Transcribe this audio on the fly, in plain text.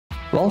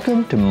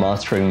Welcome to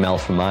Mastering MEL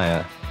for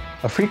Maya,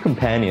 a free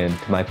companion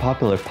to my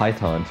popular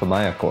Python for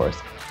Maya course,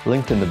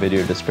 linked in the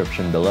video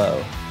description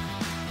below.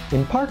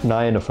 In part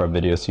 9 of our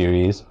video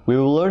series, we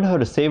will learn how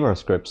to save our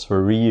scripts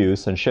for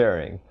reuse and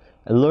sharing,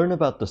 and learn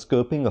about the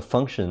scoping of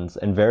functions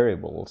and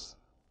variables.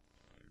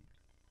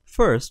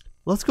 First,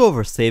 let's go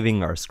over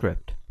saving our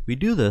script. We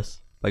do this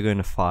by going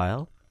to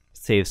File,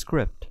 Save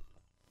Script.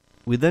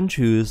 We then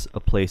choose a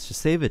place to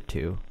save it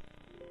to.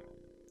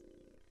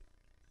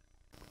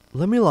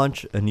 Let me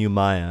launch a new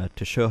Maya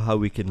to show how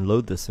we can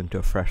load this into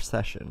a fresh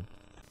session.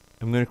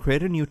 I'm going to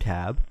create a new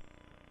tab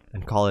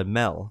and call it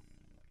MEL.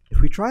 If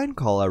we try and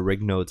call our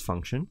rignodes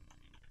function,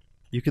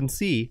 you can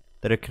see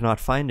that it cannot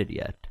find it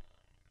yet.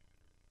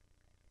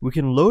 We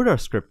can load our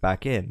script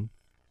back in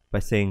by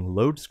saying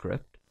load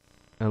script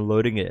and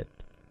loading it,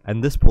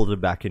 and this pulls it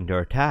back into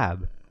our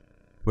tab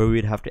where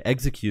we'd have to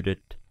execute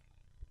it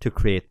to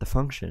create the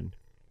function.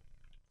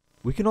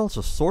 We can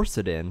also source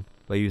it in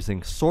by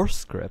using source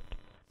script,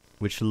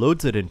 which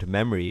loads it into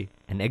memory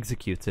and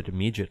executes it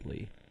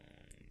immediately.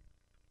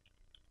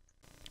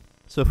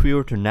 So if we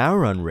were to now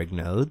run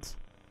rignodes,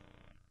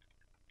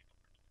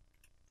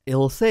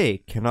 it'll say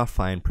cannot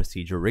find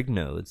procedure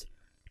rignodes.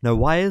 Now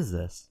why is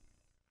this?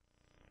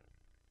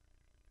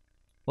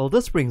 Well,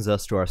 this brings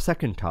us to our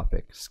second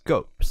topic,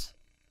 scopes.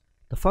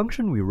 The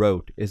function we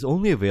wrote is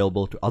only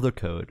available to other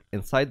code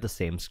inside the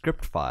same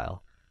script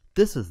file.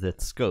 This is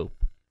its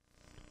scope.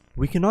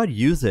 We cannot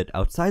use it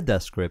outside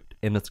that script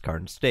in its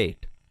current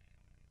state.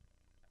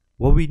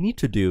 What we need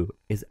to do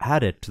is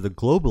add it to the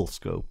global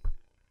scope.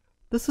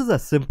 This is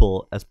as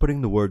simple as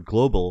putting the word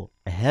global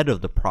ahead of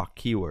the proc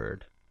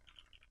keyword.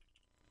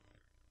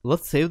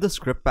 Let's save the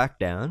script back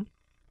down.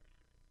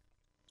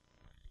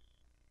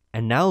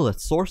 And now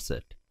let's source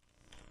it.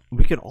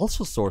 We can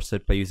also source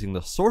it by using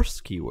the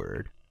source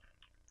keyword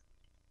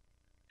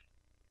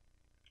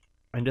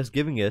and just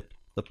giving it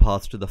the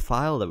path to the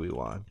file that we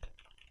want.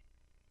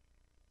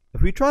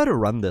 If we try to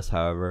run this,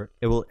 however,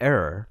 it will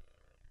error.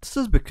 This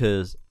is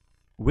because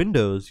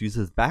Windows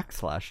uses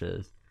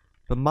backslashes,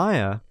 but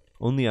Maya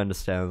only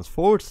understands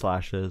forward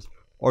slashes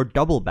or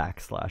double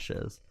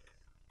backslashes.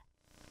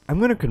 I'm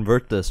going to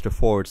convert this to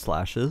forward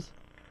slashes,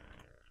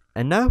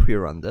 and now if we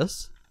run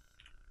this,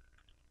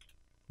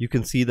 you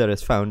can see that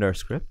it's found our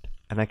script,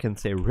 and I can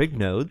say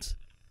rignodes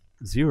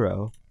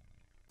 0,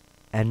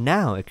 and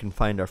now it can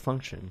find our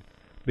function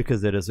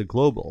because it is a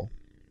global.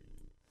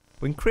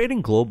 When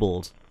creating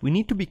globals, we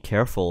need to be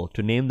careful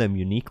to name them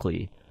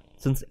uniquely,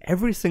 since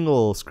every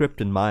single script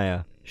in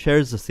Maya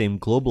shares the same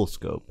global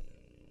scope.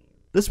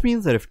 This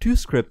means that if two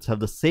scripts have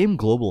the same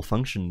global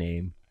function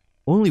name,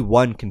 only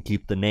one can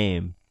keep the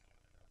name.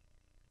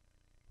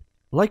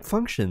 Like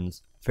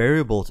functions,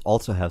 variables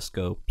also have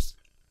scopes.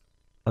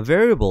 A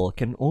variable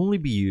can only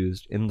be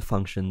used in the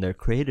function they're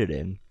created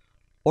in,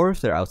 or if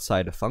they're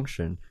outside a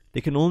function,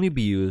 they can only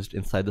be used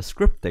inside the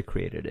script they're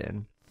created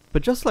in.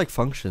 But just like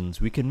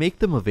functions, we can make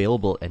them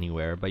available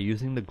anywhere by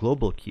using the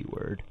global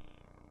keyword.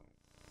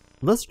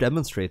 Let's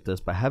demonstrate this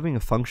by having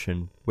a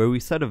function where we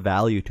set a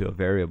value to a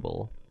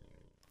variable.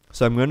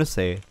 So I'm going to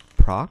say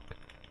proc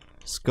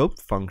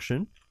scope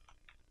function,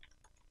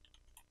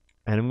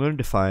 and I'm going to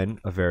define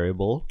a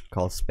variable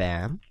called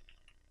spam.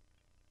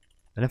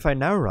 And if I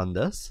now run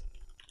this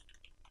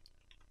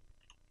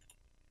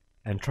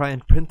and try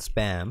and print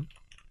spam,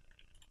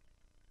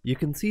 you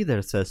can see that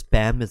it says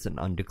spam is an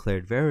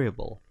undeclared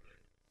variable.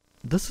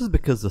 This is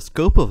because the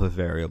scope of a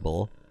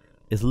variable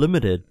is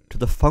limited to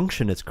the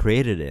function it's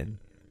created in,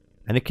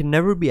 and it can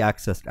never be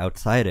accessed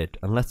outside it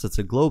unless it's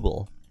a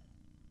global.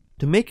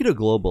 To make it a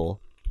global,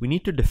 we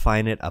need to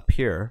define it up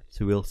here,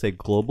 so we'll say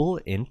global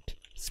int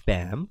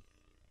spam,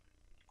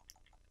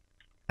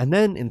 and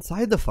then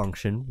inside the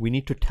function we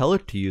need to tell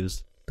it to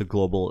use the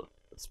global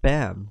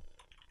spam.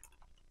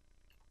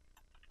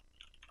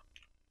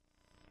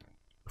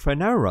 If I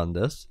now run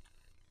this,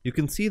 you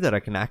can see that I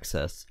can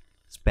access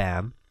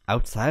spam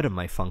outside of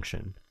my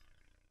function.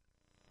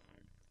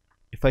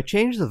 If I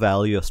change the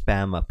value of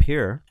spam up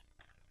here,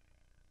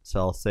 so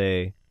I'll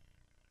say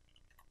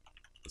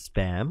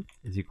spam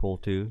is equal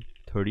to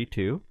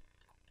 32.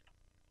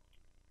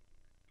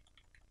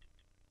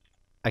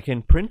 I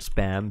can print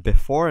spam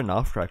before and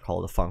after I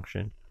call the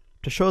function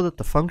to show that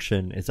the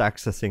function is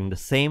accessing the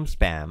same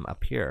spam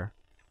up here.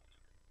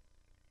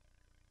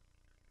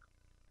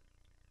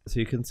 So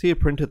you can see it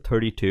printed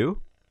 32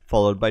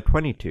 followed by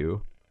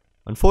 22.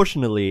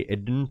 Unfortunately,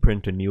 it didn't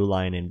print a new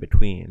line in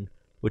between,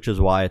 which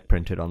is why it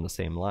printed on the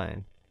same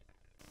line.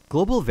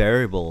 Global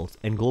variables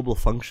and global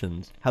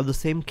functions have the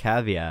same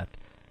caveat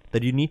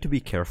that you need to be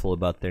careful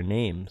about their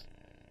names.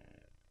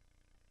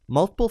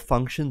 Multiple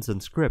functions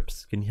and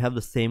scripts can have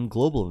the same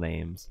global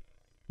names,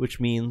 which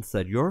means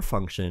that your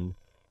function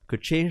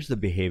could change the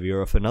behavior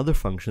of another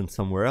function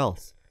somewhere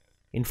else.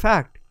 In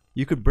fact,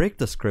 you could break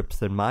the scripts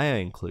that Maya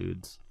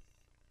includes.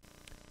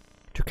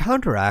 To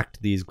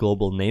counteract these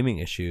global naming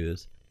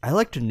issues, I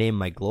like to name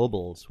my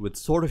globals with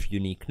sort of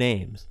unique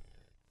names.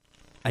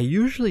 I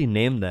usually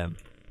name them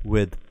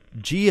with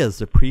G as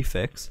the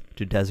prefix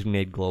to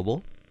designate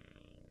global,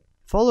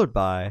 followed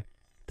by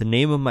the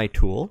name of my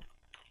tool,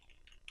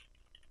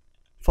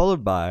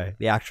 followed by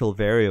the actual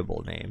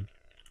variable name.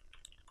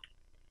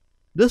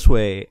 This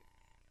way,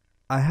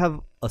 I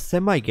have a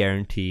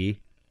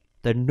semi-guarantee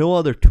that no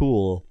other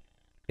tool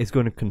is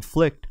going to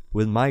conflict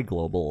with my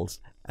globals,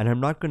 and I'm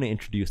not going to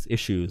introduce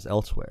issues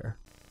elsewhere.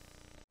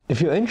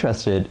 If you're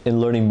interested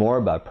in learning more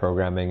about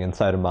programming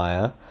inside of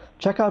Maya,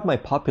 check out my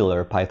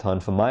popular Python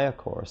for Maya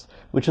course,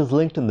 which is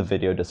linked in the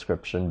video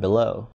description below.